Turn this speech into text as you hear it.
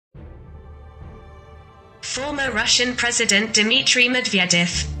Former Russian President Dmitry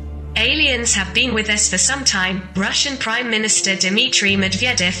Medvedev. Aliens have been with us for some time. Russian Prime Minister Dmitry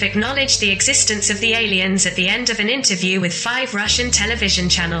Medvedev acknowledged the existence of the aliens at the end of an interview with 5 Russian television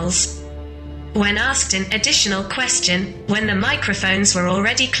channels. When asked an additional question, when the microphones were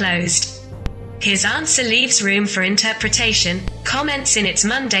already closed, his answer leaves room for interpretation, comments in its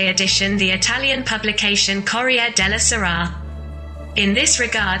Monday edition the Italian publication Corriere della Sera. In this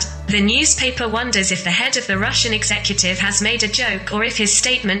regard, the newspaper wonders if the head of the Russian executive has made a joke or if his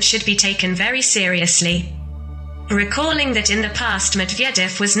statement should be taken very seriously. Recalling that in the past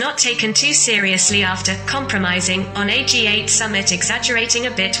Medvedev was not taken too seriously after compromising on a G8 summit, exaggerating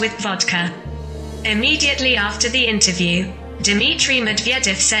a bit with vodka. Immediately after the interview, Dmitry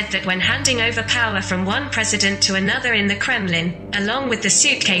Medvedev said that when handing over power from one president to another in the Kremlin, along with the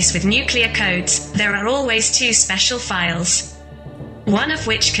suitcase with nuclear codes, there are always 2 special files. One of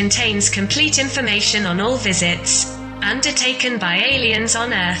which contains complete information on all visits undertaken by aliens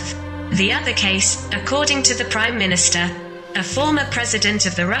on Earth. The other case, according to the Prime Minister, a former president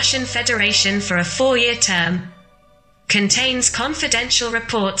of the Russian Federation for a 4-year term, contains confidential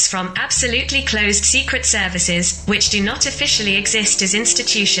reports from absolutely closed secret services, which do not officially exist as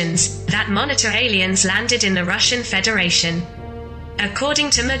institutions, that monitor aliens landed in the Russian Federation.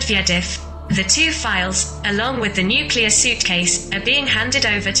 According to Medvedev, the 2 files, along with the nuclear suitcase, are being handed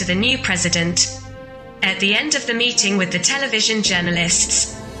over to the new president. At the end of the meeting with the television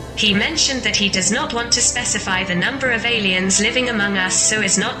journalists, he mentioned that he does not want to specify the number of aliens living among us so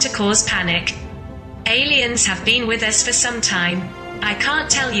as not to cause panic. Aliens have been with us for some time. I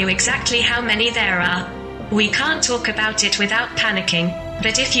can't tell you exactly how many there are. We can't talk about it without panicking,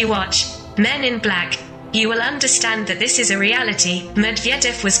 but if you watch Men in Black, you will understand that this is a reality,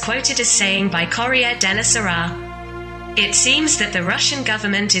 Medvedev was quoted as saying by Corriere della Sera. It seems that the Russian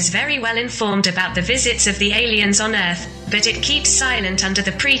government is very well informed about the visits of the aliens on Earth, but it keeps silent under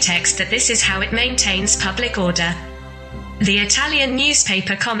the pretext that this is how it maintains public order. The Italian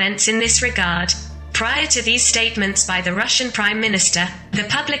newspaper comments in this regard. Prior to these statements by the Russian Prime Minister, the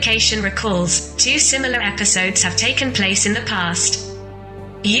publication recalls 2 similar episodes have taken place in the past.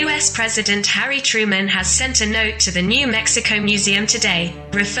 U.S. President Harry Truman has sent a note to the New Mexico Museum today,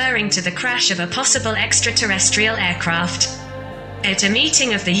 referring to the crash of a possible extraterrestrial aircraft. At a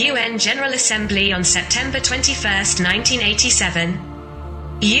meeting of the UN General Assembly on September 21, 1987,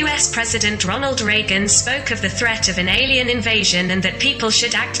 U.S. President Ronald Reagan spoke of the threat of an alien invasion and that people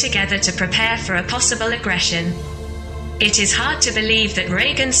should act together to prepare for a possible aggression. It is hard to believe that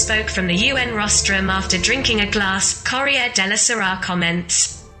Reagan spoke from the UN rostrum after drinking a glass, Corriere della Sera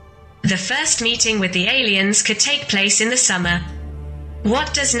comments. The first meeting with the aliens could take place in the summer.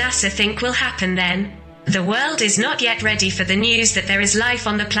 What does NASA think will happen then? The world is not yet ready for the news that there is life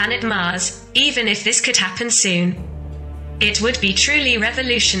on the planet Mars, even if this could happen soon. It would be truly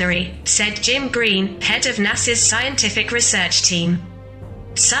revolutionary, said Jim Green, head of NASA's scientific research team.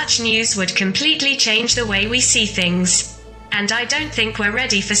 Such news would completely change the way we see things. And I don't think we're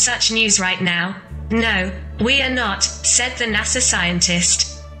ready for such news right now. No, we are not, said the NASA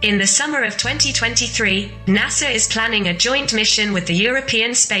scientist. In the summer of 2023, NASA is planning a joint mission with the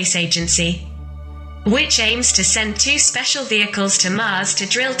European Space Agency, which aims to send 2 special vehicles to Mars to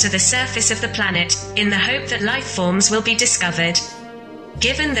drill to the surface of the planet, in the hope that life forms will be discovered.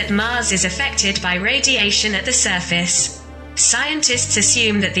 Given that Mars is affected by radiation at the surface, scientists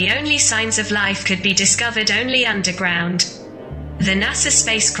assume that the only signs of life could be discovered only underground. The NASA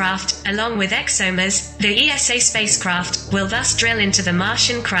spacecraft, along with ExoMars, the ESA spacecraft, will thus drill into the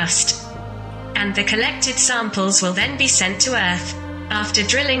Martian crust. And the collected samples will then be sent to Earth. After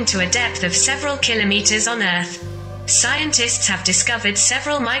drilling to a depth of several kilometers on Earth, scientists have discovered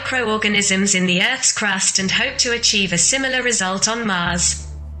several microorganisms in the Earth's crust and hope to achieve a similar result on Mars.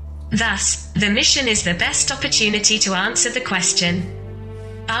 Thus, the mission is the best opportunity to answer the question: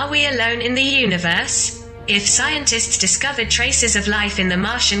 are we alone in the universe? If scientists discovered traces of life in the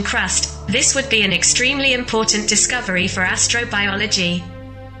Martian crust, this would be an extremely important discovery for astrobiology,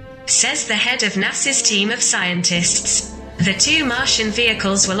 says the head of NASA's team of scientists. The 2 Martian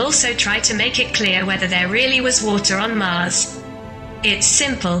vehicles will also try to make it clear whether there really was water on Mars. It's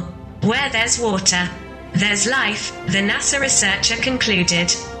simple. Where there's water, there's life, the NASA researcher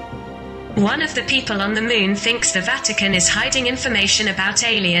concluded. One of the people on the moon thinks the Vatican is hiding information about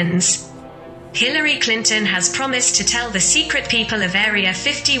aliens. Hillary Clinton has promised to tell the secret people of Area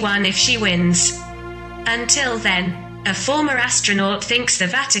 51 if she wins. Until then, a former astronaut thinks the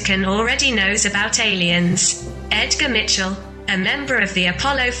Vatican already knows about aliens. Edgar Mitchell, a member of the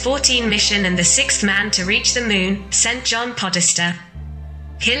Apollo 14 mission and the 6th man to reach the moon, sent John Podesta,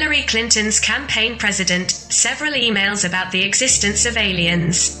 Hillary Clinton's campaign president, several emails about the existence of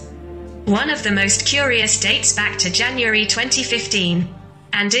aliens. One of the most curious dates back to January 2015.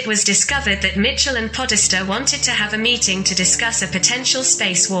 And it was discovered that Mitchell and Podesta wanted to have a meeting to discuss a potential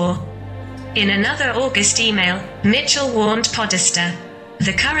space war. In another August email, Mitchell warned Podesta,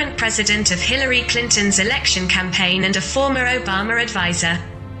 the current president of Hillary Clinton's election campaign and a former Obama advisor,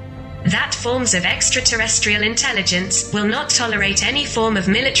 that forms of extraterrestrial intelligence will not tolerate any form of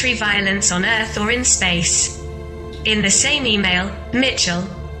military violence on Earth or in space. In the same email, Mitchell,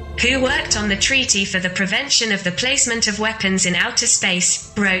 who worked on the Treaty for the Prevention of the Placement of Weapons in Outer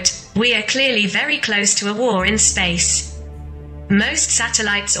Space, wrote, "We are clearly very close to a war in space. Most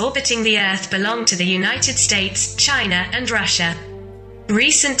satellites orbiting the Earth belong to the United States, China, and Russia.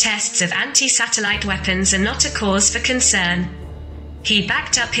 Recent tests of anti-satellite weapons are not a cause for concern." He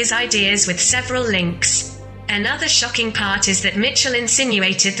backed up his ideas with several links. Another shocking part is that Mitchell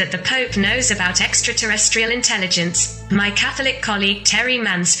insinuated that the Pope knows about extraterrestrial intelligence. My Catholic colleague Terry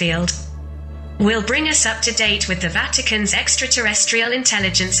Mansfield will bring us up to date with the Vatican's extraterrestrial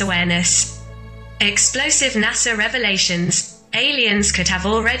intelligence awareness. Explosive NASA revelations. Aliens could have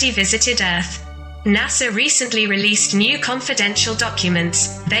already visited Earth. NASA recently released new confidential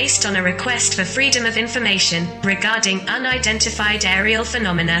documents, based on a request for freedom of information, regarding unidentified aerial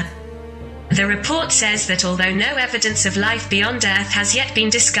phenomena. The report says that although no evidence of life beyond Earth has yet been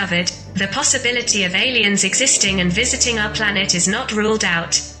discovered, the possibility of aliens existing and visiting our planet is not ruled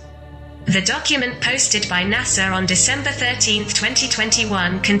out. The document posted by NASA on December 13,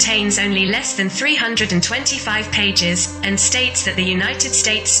 2021 contains only less than 325 pages, and states that the United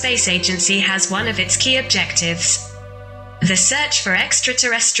States Space Agency has one of its key objectives: the search for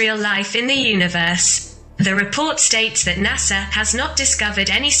extraterrestrial life in the universe. The report states that NASA has not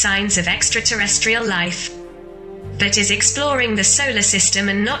discovered any signs of extraterrestrial life, but is exploring the solar system,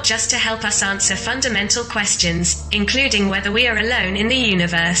 and not just to help us answer fundamental questions, including whether we are alone in the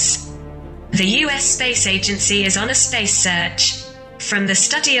universe. The U.S. Space Agency is on a space search. From the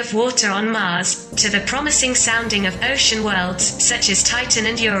study of water on Mars, to the promising sounding of ocean worlds, such as Titan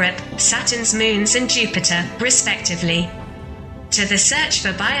and Europe, Saturn's moons and Jupiter, respectively, to the search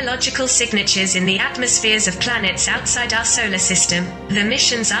for biological signatures in the atmospheres of planets outside our solar system, the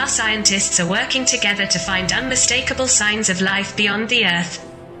missions our scientists are working together to find unmistakable signs of life beyond the Earth.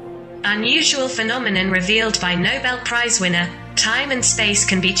 Unusual phenomenon revealed by Nobel Prize winner. Time and space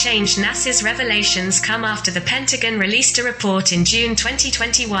can be changed. NASA's revelations come after the Pentagon released a report in June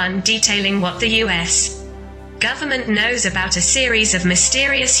 2021 detailing what the U.S. government knows about a series of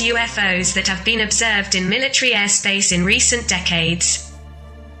mysterious UFOs that have been observed in military airspace in recent decades.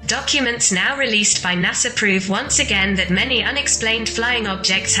 Documents now released by NASA prove once again that many unexplained flying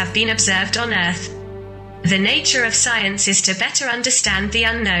objects have been observed on Earth. The nature of science is to better understand the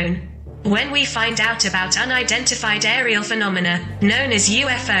unknown. When we find out about unidentified aerial phenomena, known as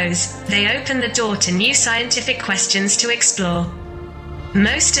UFOs, they open the door to new scientific questions to explore.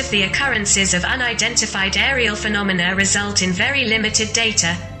 Most of the occurrences of unidentified aerial phenomena result in very limited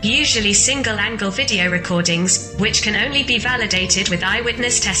data, usually single-angle video recordings, which can only be validated with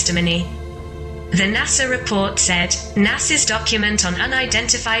eyewitness testimony. The NASA report said, NASA's document on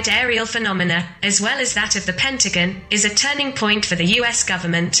unidentified aerial phenomena, as well as that of the Pentagon, is a turning point for the U.S.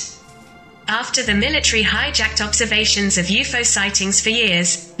 government. After the military hijacked observations of UFO sightings for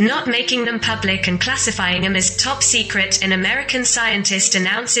years, not making them public and classifying them as top secret, an American scientist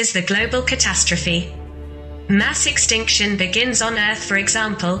announces the global catastrophe. Mass extinction begins on Earth. For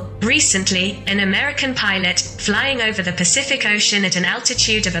example, recently, an American pilot, flying over the Pacific Ocean at an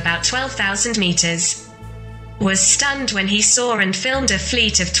altitude of about 12,000 meters, was stunned when he saw and filmed a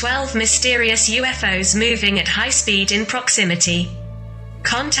fleet of 12 mysterious UFOs moving at high speed in proximity.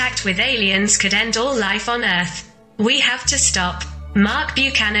 Contact with aliens could end all life on Earth. We have to stop. Mark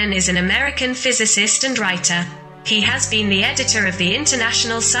Buchanan is an American physicist and writer. He has been the editor of the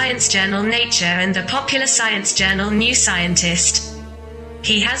international science journal Nature and the popular science journal New Scientist.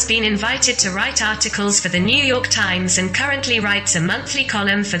 He has been invited to write articles for the New York Times and currently writes a monthly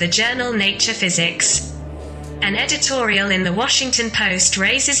column for the journal Nature Physics. An editorial in the Washington Post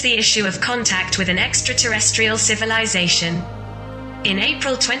raises the issue of contact with an extraterrestrial civilization. In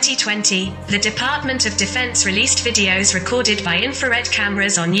April 2020, the Department of Defense released videos recorded by infrared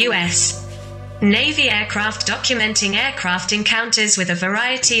cameras on U.S. Navy aircraft documenting aircraft encounters with a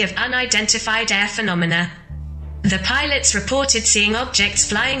variety of unidentified air phenomena. The pilots reported seeing objects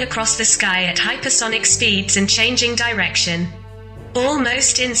flying across the sky at hypersonic speeds and changing direction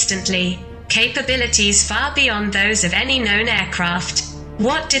almost instantly, capabilities far beyond those of any known aircraft.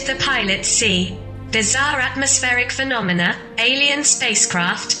 What did the pilots see? Bizarre atmospheric phenomena, alien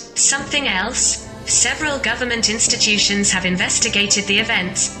spacecraft, something else? Several government institutions have investigated the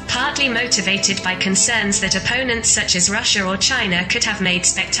events, partly motivated by concerns that opponents such as Russia or China could have made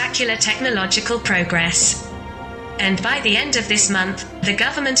spectacular technological progress. And by the end of this month, the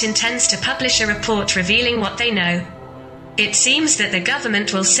government intends to publish a report revealing what they know. It seems that the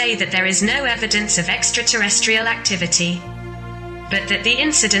government will say that there is no evidence of extraterrestrial activity, but that the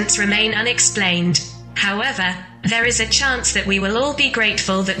incidents remain unexplained. However, there is a chance that we will all be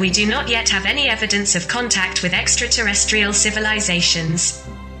grateful that we do not yet have any evidence of contact with extraterrestrial civilizations.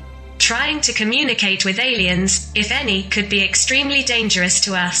 Trying to communicate with aliens, if any, could be extremely dangerous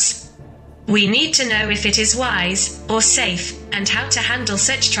to us. We need to know if it is wise, or safe, and how to handle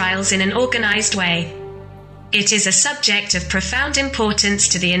such trials in an organized way. It is a subject of profound importance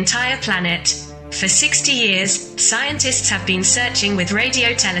to the entire planet. For 60 years, scientists have been searching with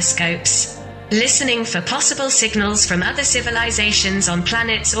radio telescopes, listening for possible signals from other civilizations on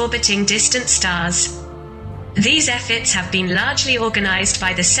planets orbiting distant stars. These efforts have been largely organized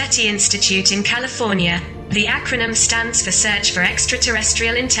by the SETI Institute in California. The acronym stands for Search for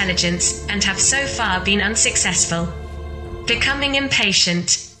Extraterrestrial Intelligence, and have so far been unsuccessful. Becoming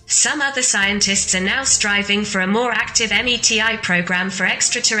impatient, some other scientists are now striving for a more active METI program for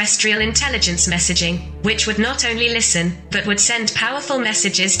extraterrestrial intelligence messaging, which would not only listen, but would send powerful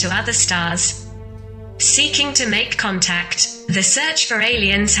messages to other stars. Seeking to make contact, the search for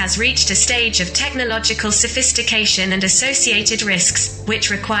aliens has reached a stage of technological sophistication and associated risks,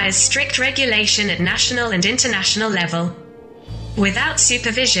 which requires strict regulation at national and international level. Without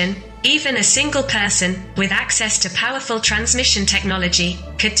supervision, even a single person, with access to powerful transmission technology,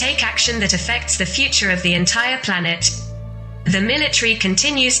 could take action that affects the future of the entire planet. The military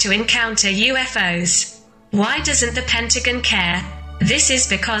continues to encounter UFOs. Why doesn't the Pentagon care? This is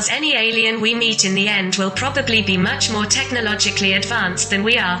because any alien we meet in the end will probably be much more technologically advanced than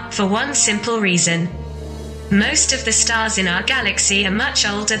we are, for one simple reason. Most of the stars in our galaxy are much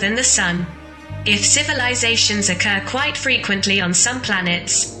older than the Sun. If civilizations occur quite frequently on some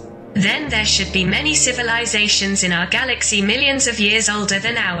planets, then there should be many civilizations in our galaxy millions of years older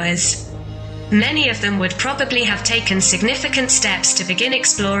than ours. Many of them would probably have taken significant steps to begin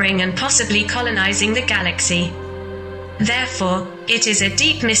exploring and possibly colonizing the galaxy. Therefore, it is a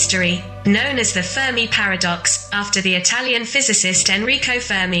deep mystery, known as the Fermi paradox, after the Italian physicist Enrico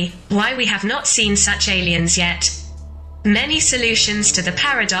Fermi, why we have not seen such aliens yet. Many solutions to the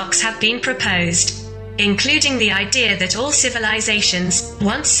paradox have been proposed, including the idea that all civilizations,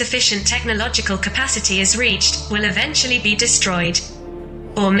 once sufficient technological capacity is reached, will eventually be destroyed.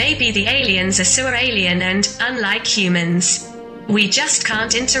 Or maybe the aliens are so alien and, unlike humans, we just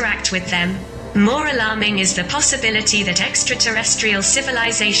can't interact with them. More alarming is the possibility that extraterrestrial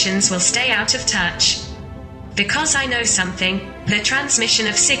civilizations will stay out of touch. Because I know something, the transmission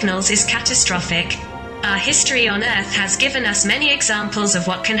of signals is catastrophic. Our history on Earth has given us many examples of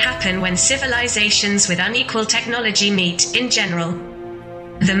what can happen when civilizations with unequal technology meet, in general.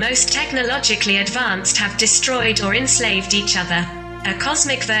 The most technologically advanced have destroyed or enslaved each other. A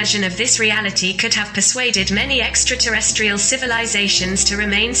cosmic version of this reality could have persuaded many extraterrestrial civilizations to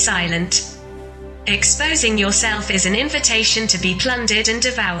remain silent. Exposing yourself is an invitation to be plundered and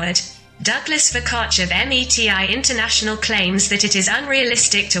devoured. Douglas Verkoch of METI International claims that it is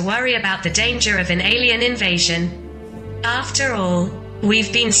unrealistic to worry about the danger of an alien invasion. After all,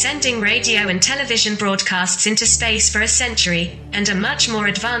 we've been sending radio and television broadcasts into space for a century, and a much more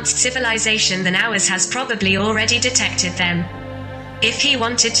advanced civilization than ours has probably already detected them. If he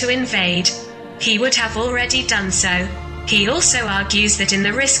wanted to invade, he would have already done so. He also argues that in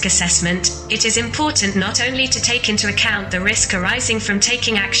the risk assessment, it is important not only to take into account the risk arising from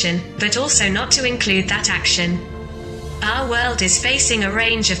taking action, but also not to include that action. Our world is facing a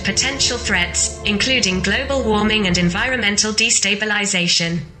range of potential threats, including global warming and environmental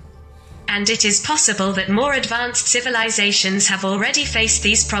destabilization. And it is possible that more advanced civilizations have already faced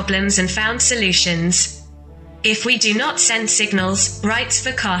these problems and found solutions. If we do not send signals, writes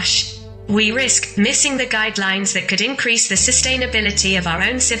Verkoch, we risk missing the guidelines that could increase the sustainability of our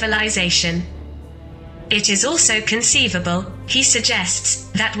own civilization. It is also conceivable, he suggests,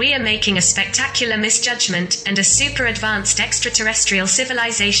 that we are making a spectacular misjudgment, and a super-advanced extraterrestrial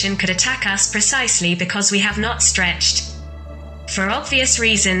civilization could attack us precisely because we have not stretched. For obvious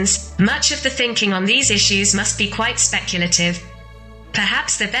reasons, much of the thinking on these issues must be quite speculative.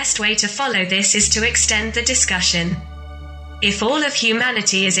 Perhaps the best way to follow this is to extend the discussion. If all of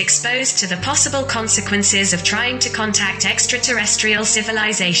humanity is exposed to the possible consequences of trying to contact extraterrestrial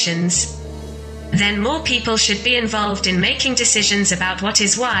civilizations, then more people should be involved in making decisions about what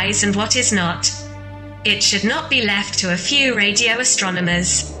is wise and what is not. It should not be left to a few radio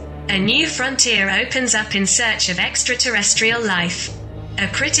astronomers. A new frontier opens up in search of extraterrestrial life. A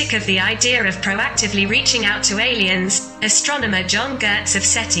critic of the idea of proactively reaching out to aliens, astronomer John Gertz of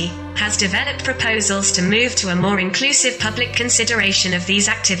SETI, has developed proposals to move to a more inclusive public consideration of these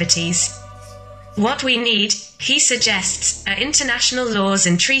activities. What we need, he suggests, are international laws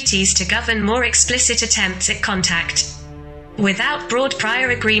and treaties to govern more explicit attempts at contact. Without broad prior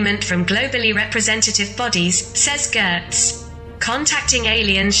agreement from globally representative bodies, says Gertz, contacting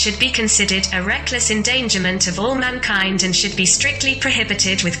aliens should be considered a reckless endangerment of all mankind and should be strictly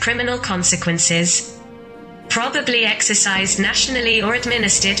prohibited with criminal consequences. Probably exercised nationally or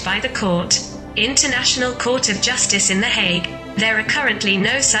administered by the International Court of Justice in The Hague, there are currently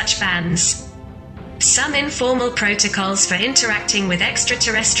no such bans. Some informal protocols for interacting with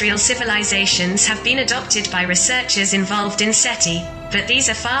extraterrestrial civilizations have been adopted by researchers involved in SETI, but these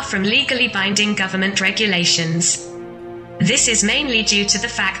are far from legally binding government regulations. This is mainly due to the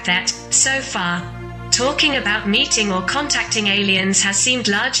fact that, so far, talking about meeting or contacting aliens has seemed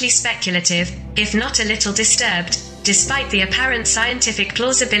largely speculative, if not a little disturbed, despite the apparent scientific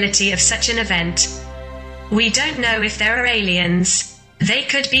plausibility of such an event. We don't know if there are aliens. They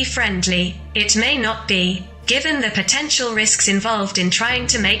could be friendly, it may not be. Given the potential risks involved in trying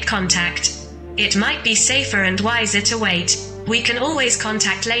to make contact, it might be safer and wiser to wait. We can always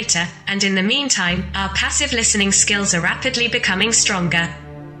contact later, and in the meantime, our passive listening skills are rapidly becoming stronger.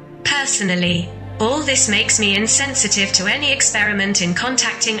 Personally, all this makes me insensitive to any experiment in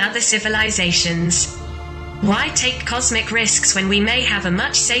contacting other civilizations. Why take cosmic risks when we may have a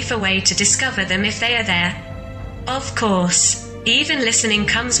much safer way to discover them if they are there? Of course, even listening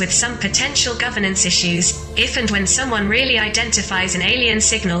comes with some potential governance issues. If and when someone really identifies an alien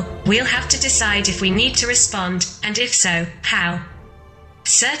signal, we'll have to decide if we need to respond, and if so, how.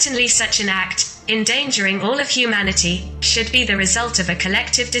 Certainly such an act, endangering all of humanity, should be the result of a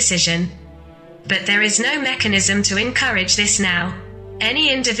collective decision. But there is no mechanism to encourage this now.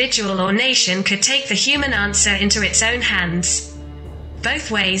 Any individual or nation could take the human answer into its own hands.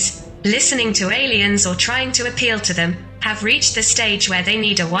 Both ways, listening to aliens or trying to appeal to them, have reached the stage where they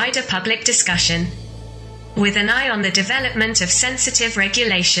need a wider public discussion. With an eye on the development of sensitive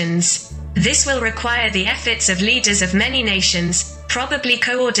regulations, this will require the efforts of leaders of many nations, probably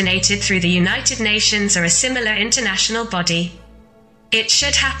coordinated through the United Nations or a similar international body. It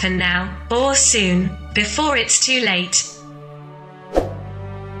should happen now, or soon, before it's too late.